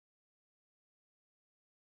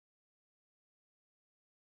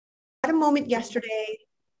moment yesterday.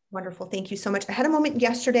 Wonderful. Thank you so much. I had a moment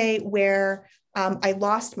yesterday where I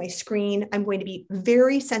lost my screen. I'm going to be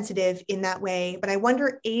very sensitive in that way, but I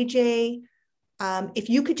wonder, AJ, if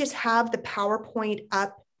you could just have the PowerPoint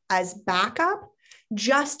up as backup,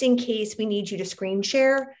 just in case we need you to screen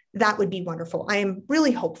share, that would be wonderful. I am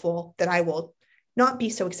really hopeful that I will not be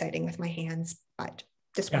so exciting with my hands, but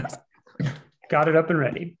just want to. Got it up and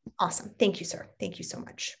ready. Awesome. Thank you, sir. Thank you so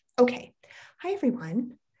much. Okay. Hi,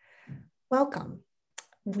 everyone. Welcome.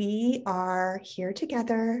 We are here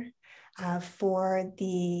together for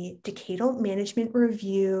the Decadal Management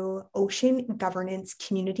Review Ocean Governance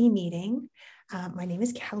Community Meeting. My name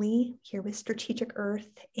is Kelly, here with Strategic Earth,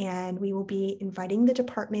 and we will be inviting the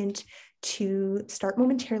department to start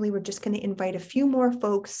momentarily. We're just going to invite a few more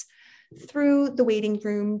folks through the waiting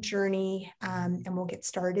room journey, and we'll get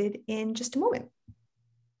started in just a moment.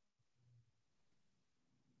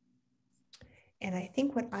 And I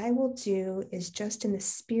think what I will do is, just in the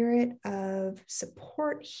spirit of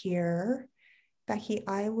support here, Becky,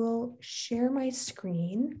 I will share my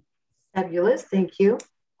screen. Fabulous, thank you. Of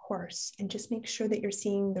course, and just make sure that you're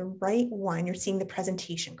seeing the right one. You're seeing the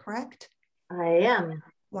presentation, correct? I am.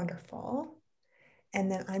 Wonderful.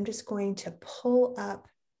 And then I'm just going to pull up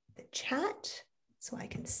the chat so I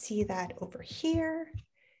can see that over here.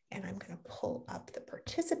 And I'm going to pull up the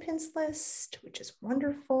participants list, which is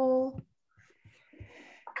wonderful.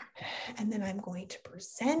 And then I'm going to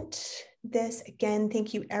present this. Again,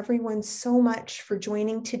 thank you everyone so much for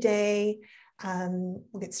joining today.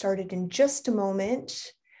 We'll get started in just a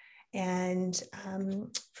moment. And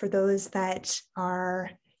for those that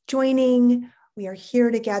are joining, we are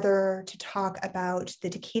here together to talk about the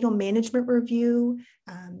Decadal Management Review,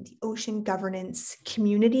 the Ocean Governance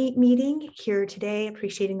Community Meeting here today,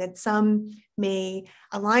 appreciating that some may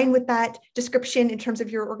align with that description in terms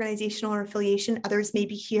of your organizational or affiliation. Others may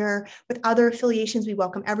be here with other affiliations. We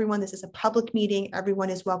welcome everyone. This is a public meeting. Everyone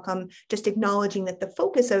is welcome, just acknowledging that the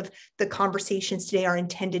focus of the conversations today are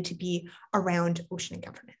intended to be around ocean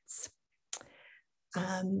governance.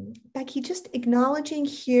 Becky, just acknowledging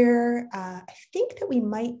here, I think that we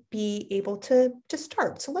might be able to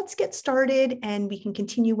start. So let's get started and we can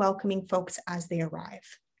continue welcoming folks as they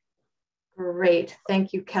arrive. Great,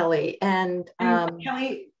 thank you, Kelly. And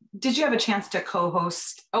Kelly, did you have a chance to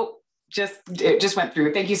co-host? Oh, it just went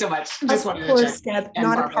through. Thank you so much. Just of course, Deb,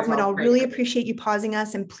 not a problem at all. Really appreciate you pausing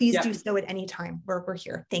us, and please do so at any time. We're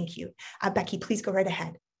here. Thank you. Becky, please go right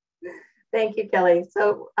ahead. Thank you, Kelly.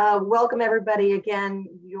 So welcome everybody again.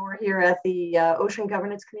 You're here at the Ocean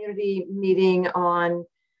Governance Community meeting on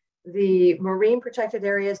the Marine Protected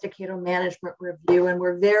Areas Decadal Management Review. And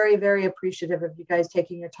we're very, very appreciative of you guys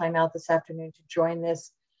taking your time out this afternoon to join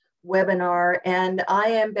this webinar. And I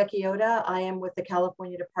am Becky Oda. I am with the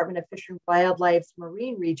California Department of Fish and Wildlife's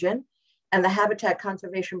Marine Region and the Habitat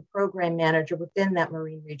Conservation Program Manager within that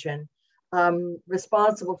Marine Region.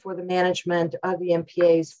 Responsible for the management of the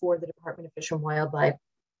MPAs for the Department of Fish and Wildlife.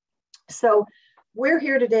 So we're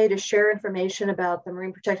here today to share information about the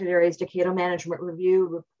Marine Protected Areas Decadal Management Review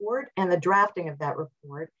report and the drafting of that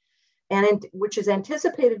report, and which is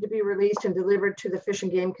anticipated to be released and delivered to the Fish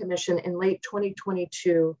and Game Commission in late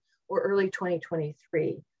 2022 or early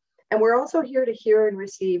 2023. And we're also here to hear and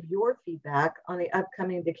receive your feedback on the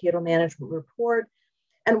upcoming Decadal Management Report.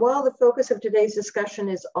 And while the focus of today's discussion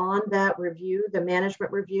is on that review, the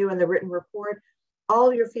management review and the written report,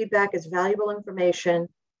 all your feedback is valuable information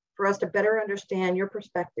for us to better understand your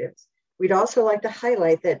perspectives. We'd also like to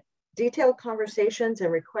highlight that detailed conversations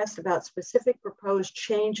and requests about specific proposed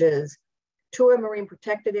changes to a marine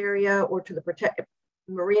protected area or to the Protected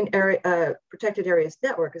Areas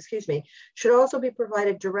Network, should also be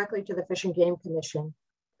provided directly to the Fish and Game Commission,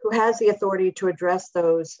 who has the authority to address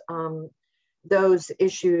those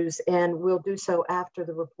issues, and will do so after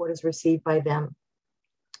the report is received by them.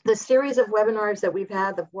 The series of webinars that we've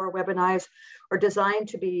had, the 4 webinars, are designed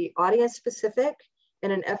to be audience specific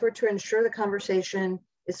in an effort to ensure the conversation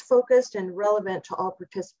is focused and relevant to all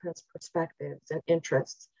participants' perspectives and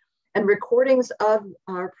interests. And recordings of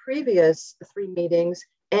our previous 3 meetings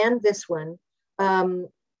and this one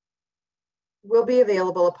will be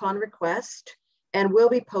available upon request and will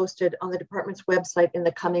be posted on the department's website in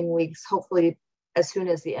the coming weeks, hopefully as soon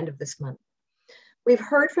as the end of this month. We've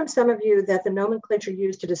heard from some of you that the nomenclature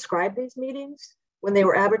used to describe these meetings when they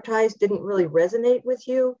were advertised didn't really resonate with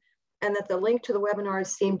you, and that the link to the webinars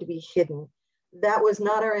seemed to be hidden. That was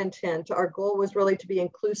not our intent. Our goal was really to be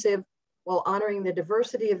inclusive while honoring the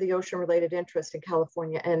diversity of the ocean-related interests in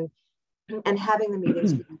California and having the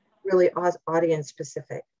meetings be really audience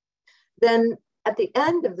specific. Then at the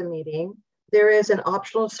end of the meeting, there is an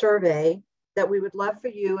optional survey that we would love for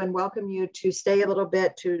you and welcome you to stay a little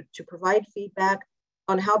bit to provide feedback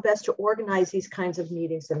on how best to organize these kinds of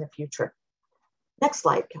meetings in the future. Next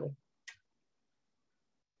slide, Kelly.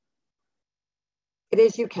 It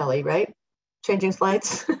is you, Kelly, right? Changing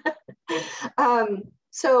slides.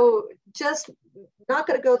 So just not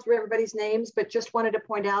going to go through everybody's names, but just wanted to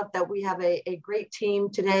point out that we have a great team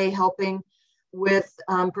today helping with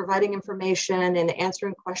providing information and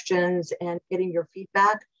answering questions and getting your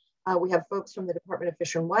feedback. We have folks from the Department of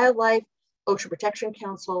Fish and Wildlife, Ocean Protection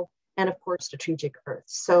Council, and of course, Strategic Earth.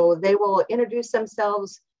 So they will introduce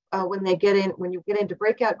themselves when you get into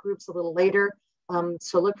breakout groups a little later.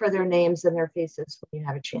 So look for their names and their faces when you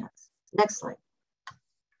have a chance. Next slide.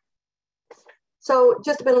 So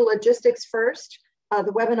just a bit of logistics first.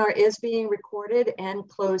 The webinar is being recorded and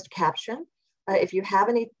closed caption. If you have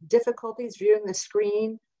any difficulties viewing the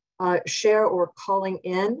screen, share or calling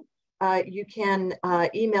in, you can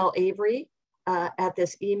email Avery at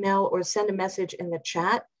this email or send a message in the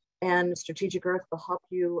chat, and Strategic Earth will help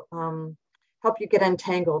you get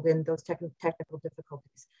untangled in those technical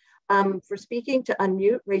difficulties. For speaking, to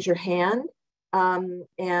unmute, raise your hand,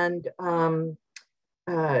 and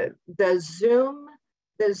the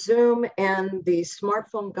Zoom and the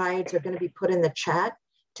smartphone guides are going to be put in the chat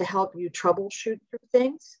to help you troubleshoot through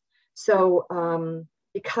things. So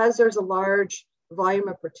because there's a large volume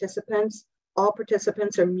of participants, all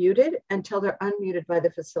participants are muted until they're unmuted by the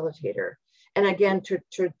facilitator. And again, to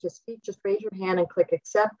speak, just raise your hand and click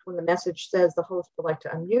accept when the message says the host would like to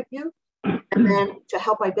unmute you. And then to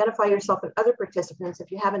help identify yourself and other participants,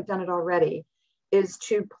 if you haven't done it already, is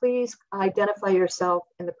to please identify yourself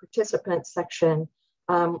in the participants section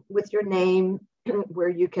with your name, where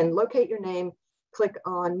you can locate your name, click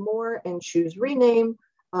on more and choose rename,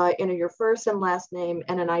 enter your first and last name,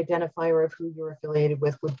 and an identifier of who you're affiliated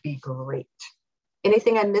with would be great.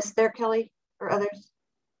 Anything I missed there, Kelly, or others?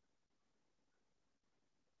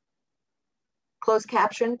 Closed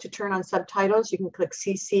caption, to turn on subtitles, you can click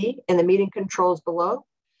CC in the meeting controls below.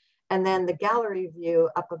 And then the gallery view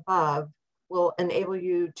up above will enable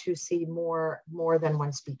you to see more than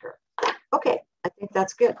one speaker. Okay, I think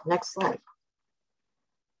that's good. Next slide.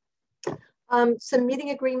 Some meeting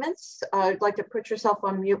agreements. I'd like to put yourself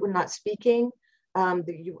on mute when not speaking.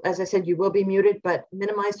 As I said, you will be muted, but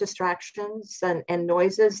minimize distractions and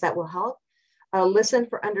noises. That will help. Listen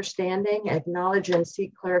for understanding, acknowledge and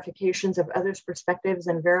seek clarifications of others' perspectives,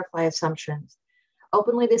 and verify assumptions.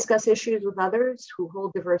 Openly discuss issues with others who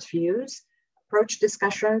hold diverse views. Approach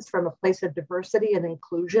discussions from a place of diversity and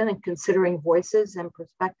inclusion, and considering voices and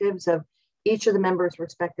perspectives of each of the members'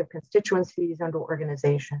 respective constituencies and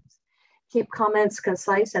organizations. Keep comments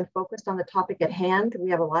concise and focused on the topic at hand.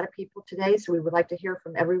 We have a lot of people today, so we would like to hear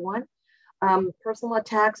from everyone. Personal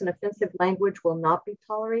attacks and offensive language will not be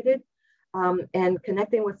tolerated. And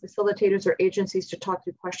connecting with facilitators or agencies to talk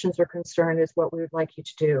through questions or concern is what we would like you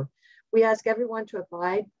to do. We ask everyone to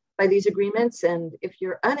abide by these agreements, and if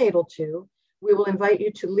you're unable to, we will invite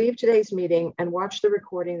you to leave today's meeting and watch the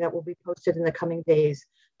recording that will be posted in the coming days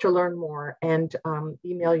to learn more, and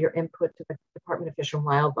email your input to the Department of Fish and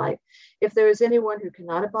Wildlife. If there is anyone who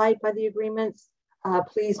cannot abide by the agreements,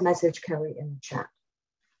 please message Kelly in the chat.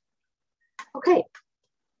 Okay,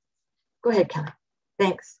 go ahead, Kelly.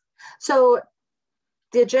 Thanks. So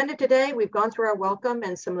the agenda today, we've gone through our welcome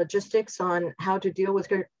and some logistics on how to deal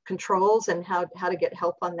with controls and how to get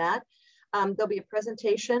help on that. There'll be a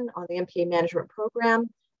presentation on the MPA management program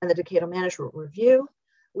and the Decadal Management review.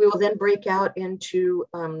 We will then break out into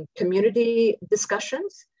community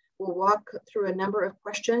discussions. We'll walk through a number of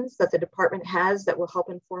questions that the department has that will help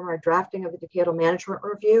inform our drafting of the Decadal Management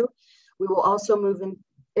review. We will also move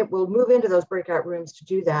into those breakout rooms to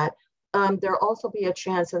do that. There'll also be a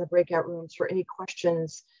chance in the breakout rooms for any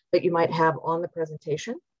questions that you might have on the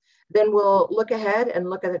presentation. Then we'll look ahead and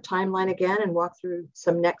look at the timeline again and walk through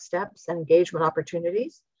some next steps and engagement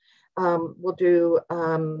opportunities. We'll do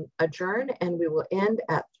adjourn, and we will end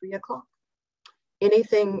at 3 o'clock.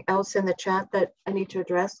 Anything else in the chat that I need to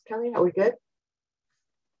address, Kelly? Are we good?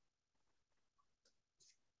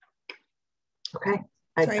 Okay.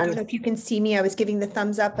 Sorry, I don't know if you can see me. I was giving the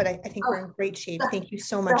thumbs up, but I think we're in great shape. Thank you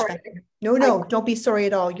so much. Sorry. No, don't be sorry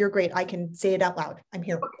at all. You're great. I can say it out loud. I'm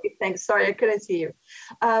here. Okay, thanks. Sorry, I couldn't see you.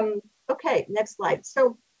 Okay, next slide.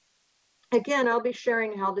 So again, I'll be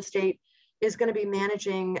sharing how the state is going to be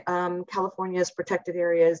managing California's protected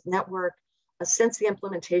areas network since the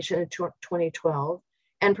implementation in 2012,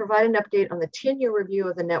 and provide an update on the 10-year review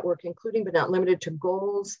of the network, including but not limited to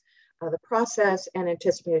goals, the process, and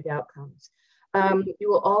anticipated outcomes. You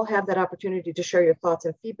will all have that opportunity to share your thoughts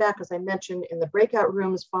and feedback, as I mentioned, in the breakout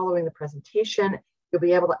rooms following the presentation You'll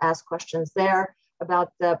be able to ask questions there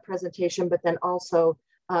about the presentation, but then also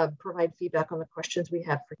provide feedback on the questions we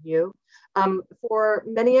have for you. For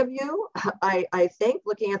many of you, I think,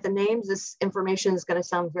 looking at the names, this information is going to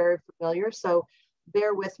sound very familiar, so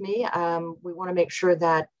bear with me. We want to make sure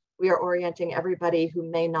that we are orienting everybody who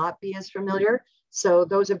may not be as familiar. So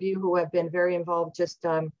those of you who have been very involved, just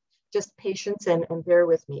patience and bear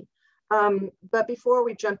with me. But before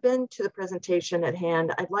we jump into the presentation at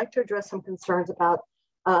hand, I'd like to address some concerns about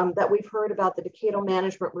that we've heard about the Decadal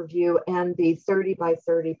Management Review and the 30 by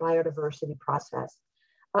 30 biodiversity process.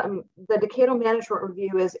 The Decadal Management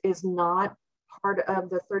Review is not part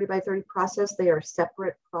of the 30 by 30 process. They are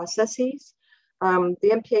separate processes. The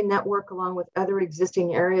MPA network, along with other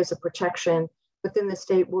existing areas of protection within the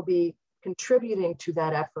state, will be contributing to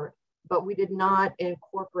that effort, but we did not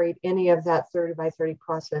incorporate any of that 30 by 30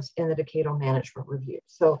 process in the Decadal Management Review.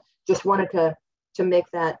 So just wanted to make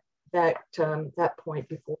that point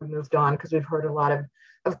before we moved on, because we've heard a lot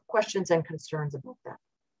of questions and concerns about that.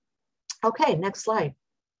 Okay, next slide.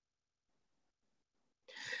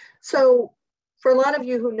 So for a lot of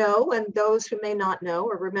you who know, and those who may not know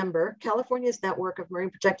or remember, California's network of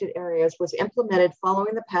marine protected areas was implemented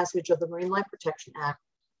following the passage of the Marine Life Protection Act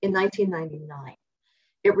in 1999.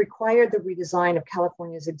 It required the redesign of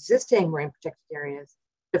California's existing marine protected areas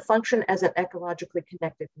to function as an ecologically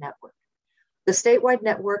connected network. The statewide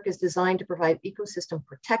network is designed to provide ecosystem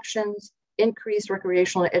protections, increase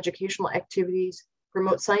recreational and educational activities,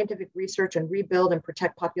 promote scientific research, and rebuild and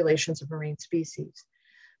protect populations of marine species.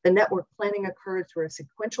 The network planning occurred through a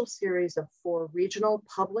sequential series of 4 regional,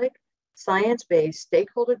 public, science-based,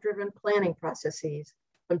 stakeholder-driven planning processes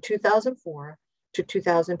from 2004 to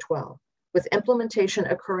 2012, with implementation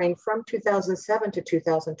occurring from 2007 to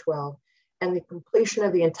 2012, and the completion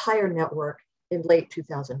of the entire network in late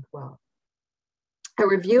 2012. A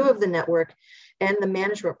review of the network and the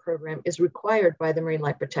management program is required by the Marine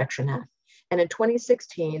Life Protection Act. And in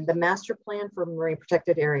 2016, the Master Plan for Marine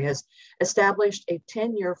Protected Areas established a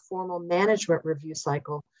 10-year formal management review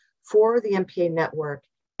cycle for the MPA network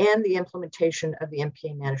and the implementation of the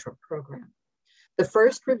MPA management program. The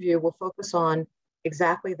first review will focus on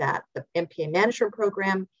exactly that, the MPA management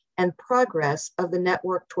program and progress of the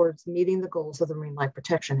network towards meeting the goals of the Marine Life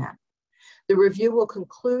Protection Act. The review will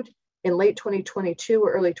conclude in late 2022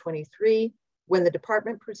 or early 23, when the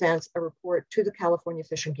department presents a report to the California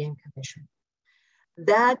Fish and Game Commission.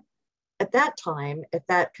 At that time, at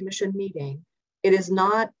that commission meeting, it is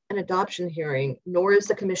not an adoption hearing, nor is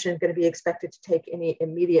the commission going to be expected to take any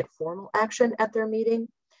immediate formal action at their meeting.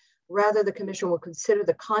 Rather, the commission will consider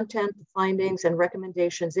the content, the findings, and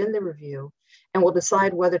recommendations in the review, and will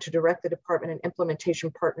decide whether to direct the department and implementation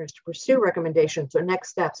partners to pursue recommendations or next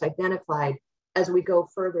steps identified as we go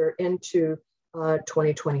further into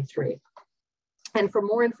 2023. And for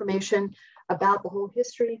more information about the whole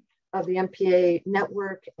history of the MPA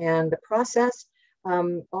network and the process,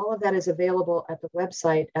 all of that is available at the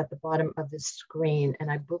website at the bottom of this screen. And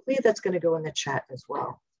I believe that's going to go in the chat as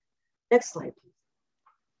well. Next slide, please.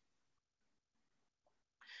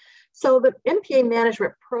 So the MPA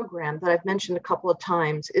management program that I've mentioned a couple of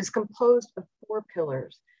times is composed of 4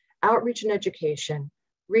 pillars: outreach and education,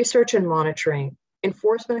 research and monitoring,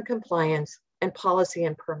 enforcement and compliance, and policy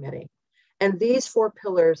and permitting. And these 4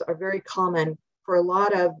 pillars are very common for a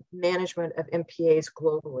lot of management of MPAs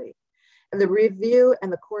globally. And the review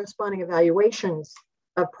and the corresponding evaluations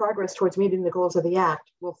of progress towards meeting the goals of the Act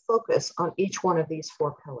will focus on each one of these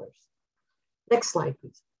 4 pillars. Next slide,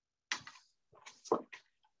 please.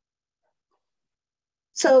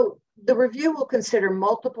 So the review will consider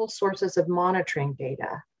multiple sources of monitoring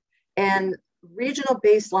data, and regional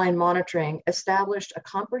baseline monitoring established a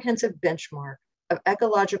comprehensive benchmark of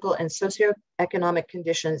ecological and socioeconomic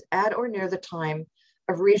conditions at or near the time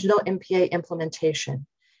of regional MPA implementation,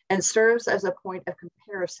 and serves as a point of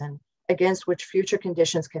comparison against which future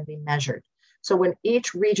conditions can be measured. So when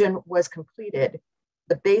each region was completed,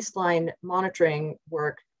 the baseline monitoring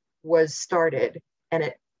work was started, and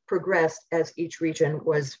it progressed as each region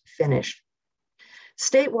was finished.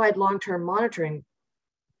 Statewide long-term monitoring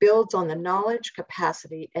builds on the knowledge,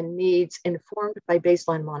 capacity, and needs informed by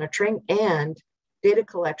baseline monitoring and data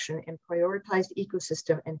collection in prioritized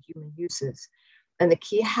ecosystem and human uses, and the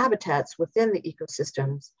key habitats within the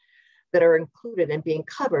ecosystems that are included and being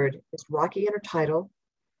covered is rocky intertidal,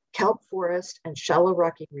 kelp forest and shallow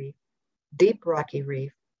rocky reef, deep rocky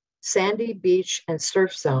reef, sandy beach and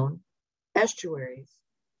surf zone, estuaries,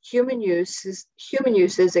 human uses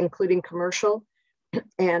including commercial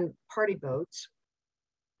and party boats,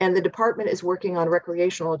 and the department is working on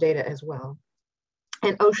recreational data as well,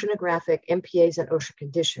 and oceanographic MPAs and ocean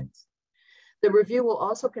conditions. The review will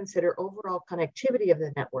also consider overall connectivity of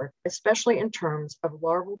the network, especially in terms of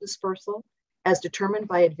larval dispersal as determined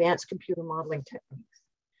by advanced computer modeling techniques.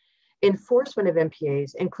 Enforcement of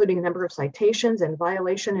MPAs, including number of citations and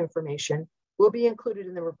violation information, will be included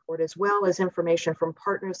in the report, as well as information from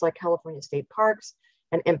partners like California State Parks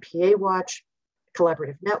and MPA Watch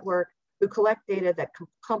Collaborative Network, who collect data that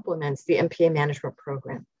complements the MPA management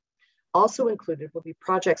program. Also included will be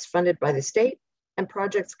projects funded by the state and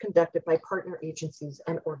projects conducted by partner agencies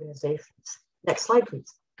and organizations. Next slide,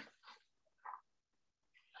 please.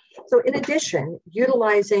 So in addition,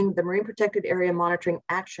 utilizing the Marine Protected Area Monitoring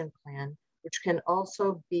Action Plan, which can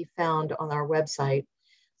also be found on our website,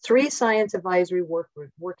 3 science advisory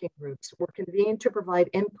working groups were convened to provide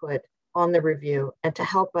input on the review and to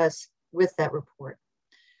help us with that report.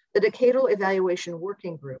 The Decadal Evaluation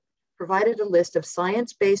Working Group provided a list of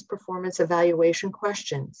science-based performance evaluation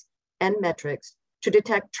questions and metrics to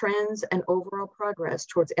detect trends and overall progress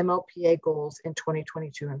towards MLPA goals in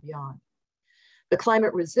 2022 and beyond. The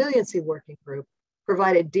Climate Resiliency Working Group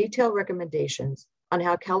provided detailed recommendations on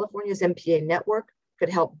how California's MPA network could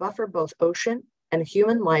help buffer both ocean and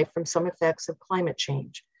human life from some effects of climate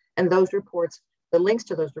change. And those reports, the links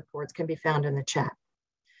to those reports can be found in the chat.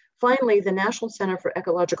 Finally, the National Center for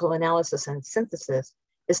Ecological Analysis and Synthesis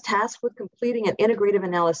is tasked with completing an integrative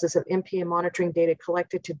analysis of MPA monitoring data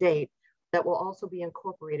collected to date that will also be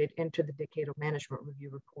incorporated into the Decadal Management Review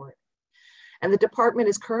report. And the department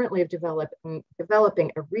is currently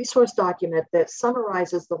developing a resource document that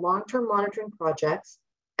summarizes the long-term monitoring projects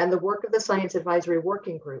and the work of the science advisory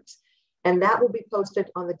working groups. And that will be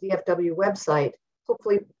posted on the DFW website,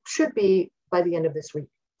 hopefully should be by the end of this week.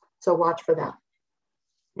 So watch for that.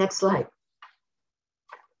 Next slide.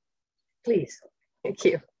 Please, thank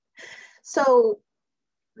you. So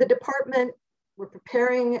the department, we're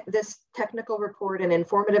preparing this technical report and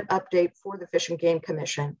informative update for the Fish and Game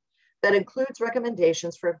Commission that includes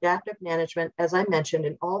recommendations for adaptive management, as I mentioned,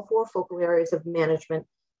 in all 4 focal areas of management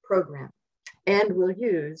program. And we'll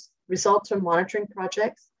use results from monitoring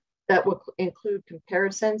projects that will include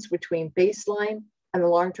comparisons between baseline and the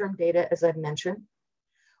long-term data, as I've mentioned.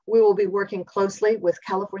 We will be working closely with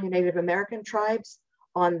California Native American tribes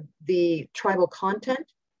on the tribal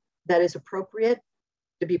content that is appropriate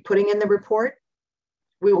to be putting in the report.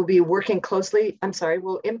 We will be working closely,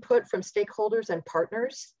 we'll input from stakeholders and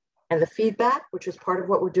partners and the feedback, which is part of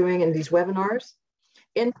what we're doing in these webinars.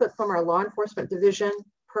 Input from our law enforcement division,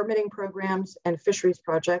 permitting programs, and fisheries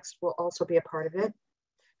projects will also be a part of it.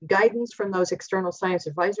 Guidance from those external science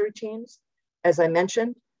advisory teams, as I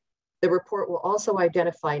mentioned. The report will also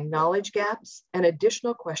identify knowledge gaps and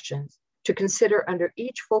additional questions to consider under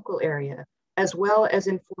each focal area, as well as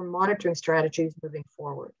inform monitoring strategies moving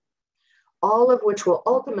forward. All of which will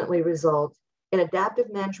ultimately result in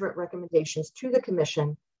adaptive management recommendations to the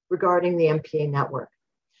Commission regarding the MPA network.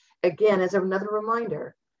 Again, as another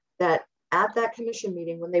reminder that at that Commission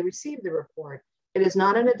meeting, when they receive the report, it is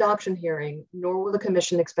not an adoption hearing, nor will the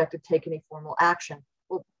Commission expect to take any formal action,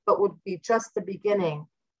 but will be just the beginning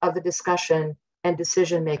of the discussion and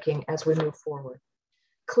decision-making as we move forward.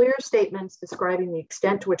 Clear statements describing the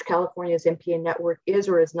extent to which California's MPA network is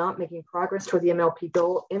or is not making progress toward the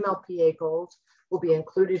MLPA goals will be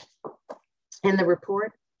included in the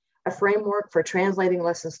report. A framework for translating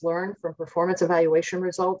lessons learned from performance evaluation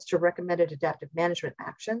results to recommended adaptive management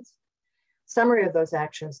actions. Summary of those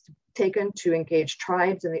actions taken to engage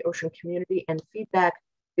tribes in the ocean community and feedback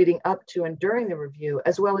leading up to and during the review,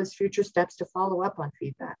 as well as future steps to follow up on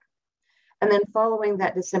feedback. And then following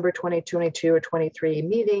that December 2022 or 23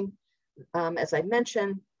 meeting, as I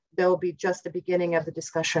mentioned, there'll be just the beginning of the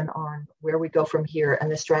discussion on where we go from here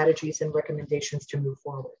and the strategies and recommendations to move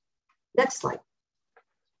forward. Next slide.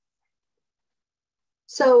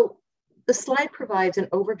 So the slide provides an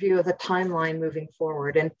overview of the timeline moving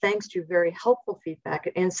forward, and thanks to very helpful feedback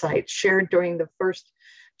and insights shared during the first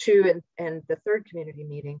 2 and the 3rd community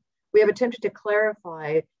meeting, we have attempted to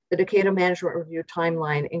clarify the Decadal Management Review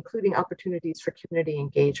timeline, including opportunities for community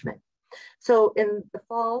engagement. So in the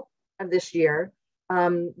fall of this year,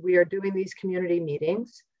 we are doing these community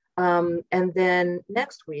meetings. And then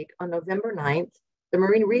next week on November 9th, the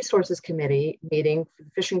Marine Resources Committee meeting for the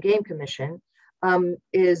Fish and Game Commission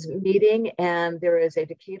is meeting, and there is a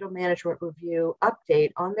Decadal Management Review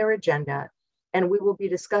update on their agenda. And we will be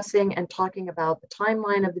discussing and talking about the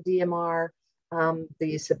timeline of the DMR,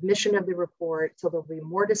 the submission of the report. So there'll be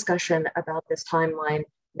more discussion about this timeline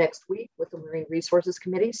next week with the Marine Resources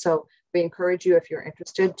Committee. So we encourage you, if you're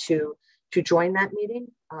interested, to join that meeting.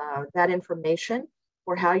 That information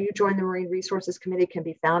for how you join the Marine Resources Committee can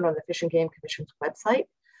be found on the Fish and Game Commission's website.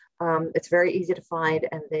 It's very easy to find,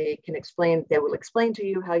 and they will explain to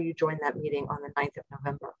you how you join that meeting on the 9th of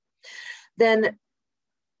November. Then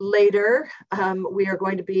later, we are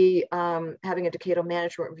going to be having a Decadal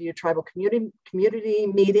Management Review Tribal Community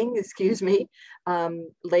meeting,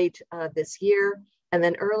 late this year. And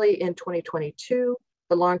then early in 2022,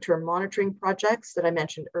 the long-term monitoring projects that I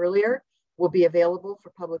mentioned earlier will be available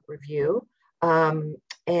for public review.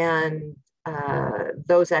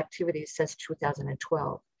 Those activities since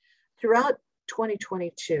 2012. Throughout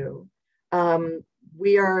 2022,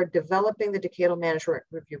 we are developing the Decadal Management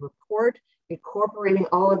Review Report, incorporating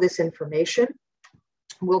all of this information.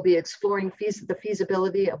 We'll be exploring the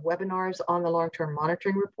feasibility of webinars on the long-term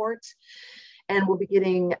monitoring reports, and we'll be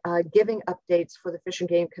giving updates for the Fish and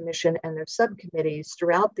Game Commission and their subcommittees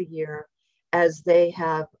throughout the year as they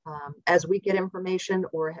have, as we get information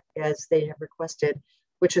or as they have requested,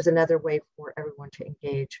 which is another way for everyone to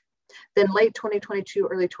engage. Then late 2022,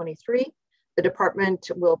 early 23, the department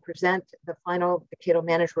will present the final Decadal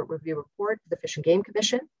Management Review Report to the Fish and Game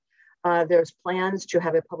Commission. There's plans to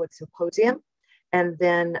have a public symposium, and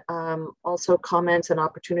then also comments and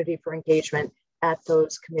opportunity for engagement at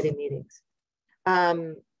those committee meetings.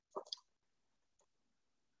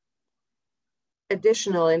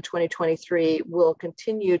 Additionally, in 2023, we'll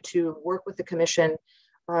continue to work with the Commission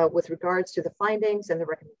with regards to the findings and the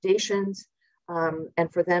recommendations,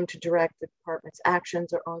 and for them to direct the department's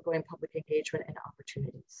actions or ongoing public engagement and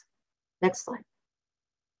opportunities. Next slide.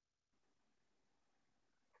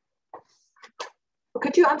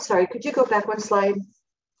 I'm sorry, could you go back one slide?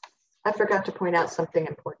 I forgot to point out something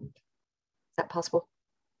important. Is that possible?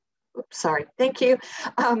 Oops, sorry, thank you.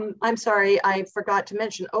 I'm sorry, I forgot to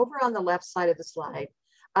mention over on the left side of the slide,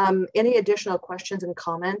 any additional questions and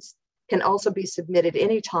comments can also be submitted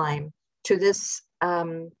anytime to this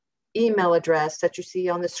email address that you see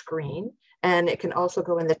on the screen, and it can also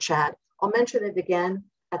go in the chat. I'll mention it again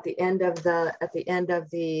at the end of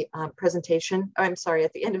the presentation. I'm sorry,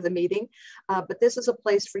 at the end of the meeting. But this is a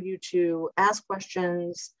place for you to ask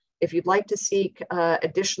questions. If you'd like to seek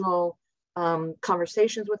additional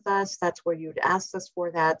conversations with us, that's where you'd ask us for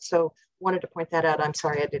that. So wanted to point that out. I'm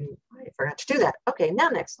sorry, I forgot to do that. Okay, now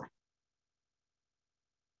next slide.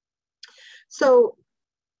 So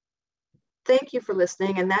thank you for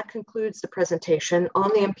listening, and that concludes the presentation on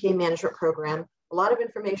the MPA Management Program. A lot of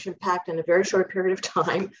information packed in a very short period of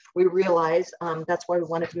time. We realize that's why we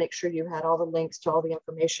wanted to make sure you had all the links to all the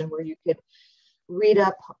information where you could read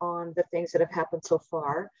up on the things that have happened so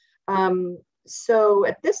far. So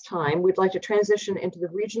at this time, we'd like to transition into the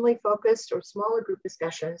regionally focused or smaller group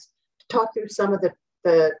discussions to talk through some of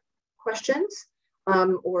the questions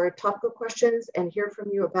or topical questions and hear from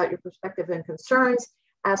you about your perspective and concerns,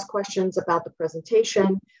 ask questions about the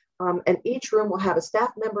presentation. And each room will have a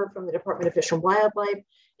staff member from the Department of Fish and Wildlife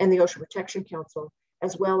and the Ocean Protection Council,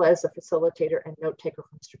 as well as a facilitator and note taker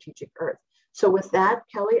from Strategic Earth. So with that,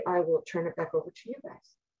 Kelly, I will turn it back over to you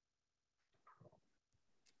guys.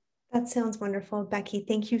 That sounds wonderful, Becky.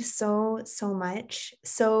 Thank you so much.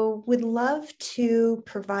 So would love to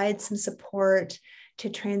provide some support to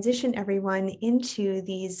transition everyone into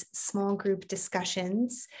these small group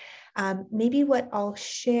discussions. Maybe what I'll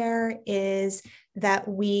share is that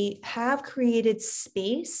we have created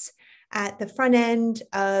space at the front end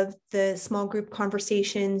of the small group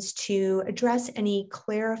conversations to address any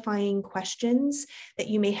clarifying questions that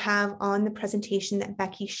you may have on the presentation that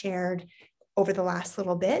Becky shared over the last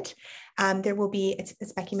little bit. There will be,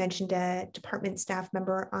 as Becky mentioned, a department staff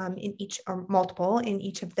member in each or multiple in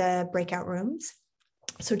each of the breakout rooms.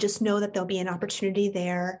 So just know that there'll be an opportunity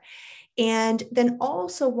there. And then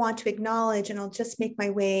also want to acknowledge, and I'll just make my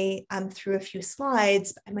way through a few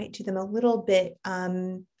slides, I might do them a little bit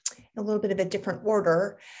of a different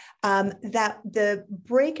order, that the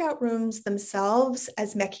breakout rooms themselves,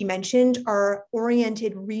 as Becky mentioned, are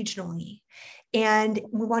oriented regionally. And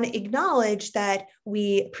we want to acknowledge that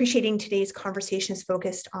we, appreciating today's conversation is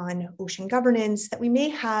focused on ocean governance, that we may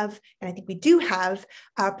have, and I think we do have,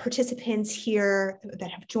 participants here that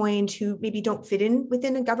have joined who maybe don't fit in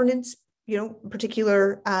within a governance,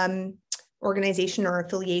 particular organization or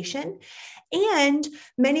affiliation. And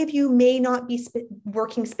many of you may not be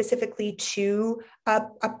working specifically to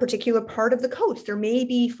a particular part of the coast. There may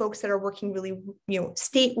be folks that are working really,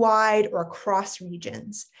 statewide or across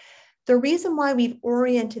regions. The reason why we've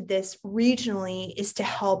oriented this regionally is to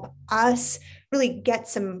help us really get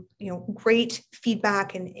some, great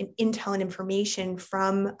feedback and intel and information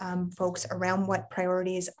from folks around what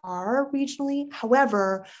priorities are regionally.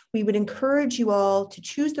 However, we would encourage you all to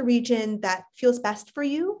choose the region that feels best for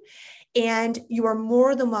you. And you are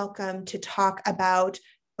more than welcome to talk about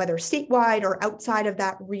whether statewide or outside of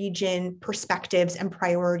that region, perspectives and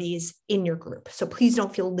priorities in your group. So please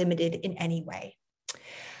don't feel limited in any way.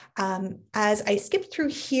 As I skip through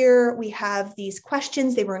here, we have these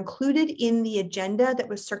questions. They were included in the agenda that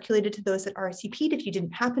was circulated to those that RSVP'd. If you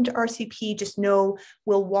didn't happen to RSVP, just know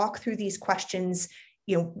we'll walk through these questions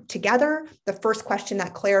together. The first question,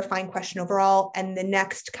 that clarifying question overall, and the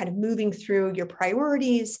next kind of moving through your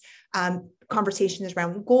priorities, conversations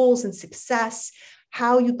around goals and success,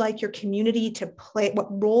 how you'd like your community to play, what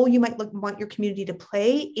role you might want your community to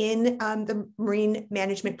play in the marine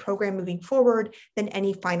management program moving forward, then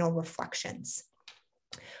any final reflections.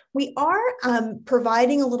 We are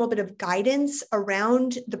providing a little bit of guidance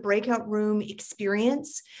around the breakout room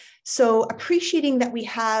experience. So appreciating that we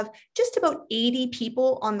have just about 80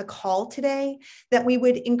 people on the call today, that we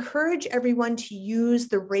would encourage everyone to use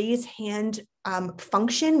the raise hand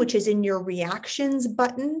function, which is in your reactions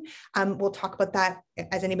button. We'll talk about that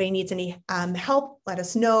as anybody needs any help, let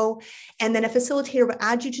us know. And then a facilitator will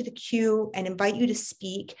add you to the queue and invite you to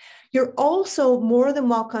speak. You're also more than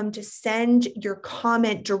welcome to send your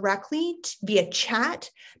comment directly via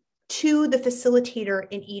chat to the facilitator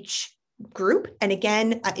in each group. And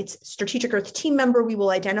again, it's Strategic Earth team member. We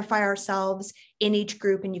will identify ourselves in each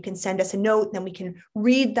group, and you can send us a note, and then we can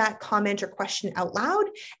read that comment or question out loud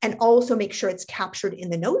and also make sure it's captured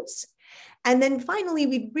in the notes. And then finally,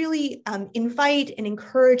 we really invite and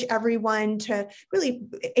encourage everyone to really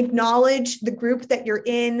acknowledge the group that you're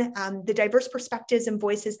in, the diverse perspectives and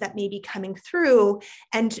voices that may be coming through,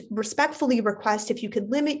 and respectfully request if you could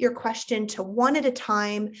limit your question to one at a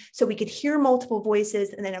time so we could hear multiple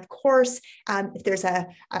voices. And then of course, if there's a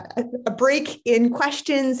break in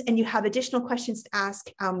questions and you have additional questions to ask,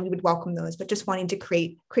 we would welcome those, but just wanting to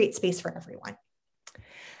create space for everyone.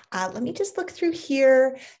 Let me just look through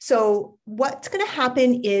here. So what's going to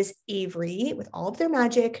happen is Avery, with all of their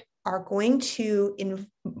magic, are going to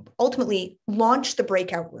ultimately launch the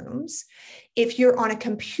breakout rooms. If you're on a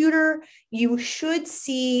computer, you should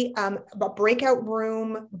see a breakout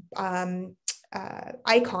room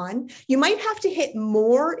icon. You might have to hit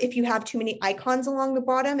more if you have too many icons along the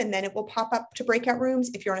bottom, and then it will pop up to breakout rooms.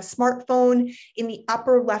 If you're on a smartphone, in the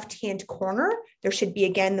upper left-hand corner, there should be,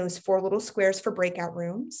 again, those 4 little squares for breakout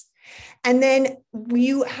rooms. And then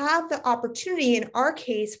you have the opportunity, in our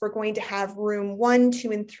case, we're going to have room 1,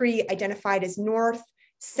 2, and 3 identified as north,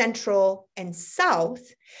 central, and south.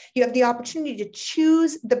 You have the opportunity to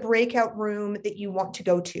choose the breakout room that you want to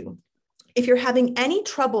go to. If you're having any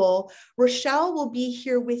trouble, Rochelle will be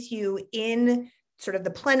here with you in sort of the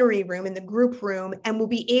plenary room, in the group room, and we'll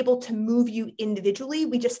be able to move you individually.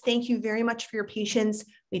 We just thank you very much for your patience.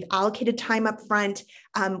 We've allocated time up front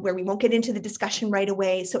where we won't get into the discussion right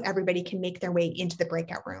away, so everybody can make their way into the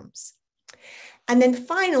breakout rooms. And then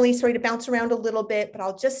finally, sorry to bounce around a little bit, but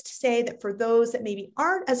I'll just say that for those that maybe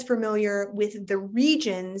aren't as familiar with the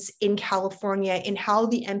regions in California and how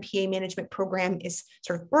the MPA management program is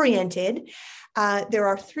sort of oriented, there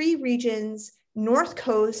are 3 regions: North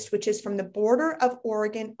Coast, which is from the border of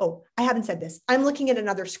Oregon. Oh, I haven't said this. I'm looking at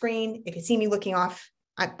another screen. If you see me looking off,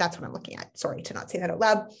 that's what I'm looking at. Sorry to not say that out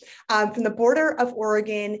loud. From the border of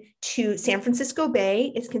Oregon to San Francisco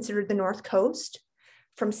Bay is considered the North Coast.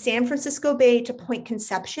 From San Francisco Bay to Point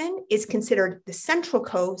Conception is considered the Central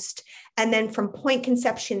Coast. And then from Point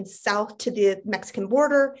Conception south to the Mexican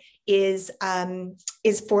border is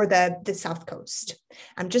for the South Coast.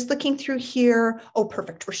 I'm just looking through here. Oh,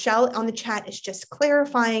 perfect. Rochelle on the chat is just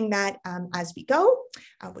clarifying that as we go,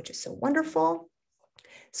 which is so wonderful.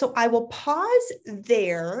 So I will pause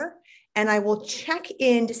there and I will check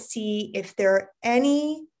in to see if there are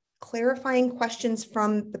any clarifying questions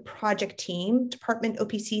from the project team, Department,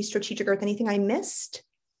 OPC, Strategic Earth, anything I missed?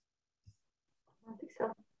 I don't think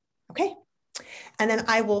so. Okay. And then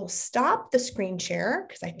I will stop the screen share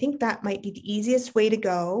because I think that might be the easiest way to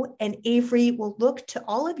go. And Avery will look to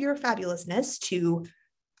all of your fabulousness to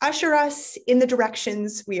usher us in the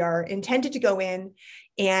directions we are intended to go in.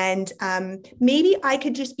 And maybe I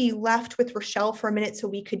could just be left with Rochelle for a minute so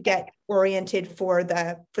we could get oriented for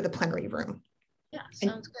the plenary room. Yeah,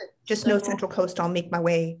 sounds good. Just know Central Coast, I'll make my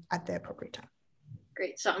way at the appropriate time.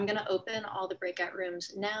 Great, so I'm gonna open all the breakout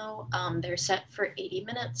rooms now. They're set for 80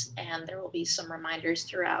 minutes and there will be some reminders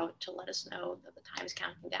throughout to let us know that the time is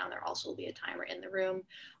counting down. There also will be a timer in the room.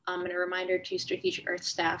 And a reminder to Strategic Earth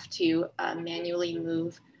staff to manually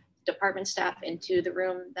move department staff into the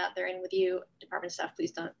room that they're in with you. Department staff,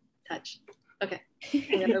 please don't touch. Okay.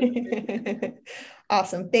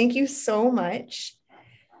 Awesome, thank you so much.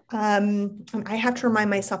 I have to remind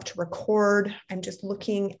myself to record. I'm just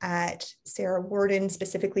looking at Sarah Warden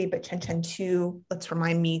specifically, but Chen Chen too. Let's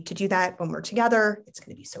remind me to do that when we're together. It's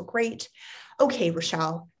going to be so great. Okay,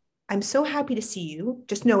 Rochelle, I'm so happy to see you.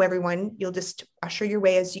 Just know everyone, you'll just usher your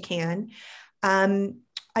way as you can.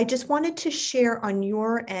 I just wanted to share on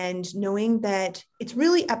your end, knowing that it's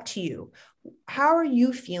really up to you. How are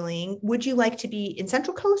you feeling? Would you like to be in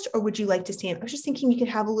Central Coast or would you like to stay in? I was just thinking you could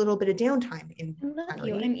have a little bit of downtime in I love Monterey,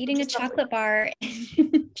 you. I'm eating a chocolate bar.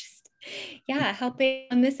 Just, yeah, helping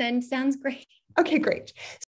on this end sounds great. Okay, great.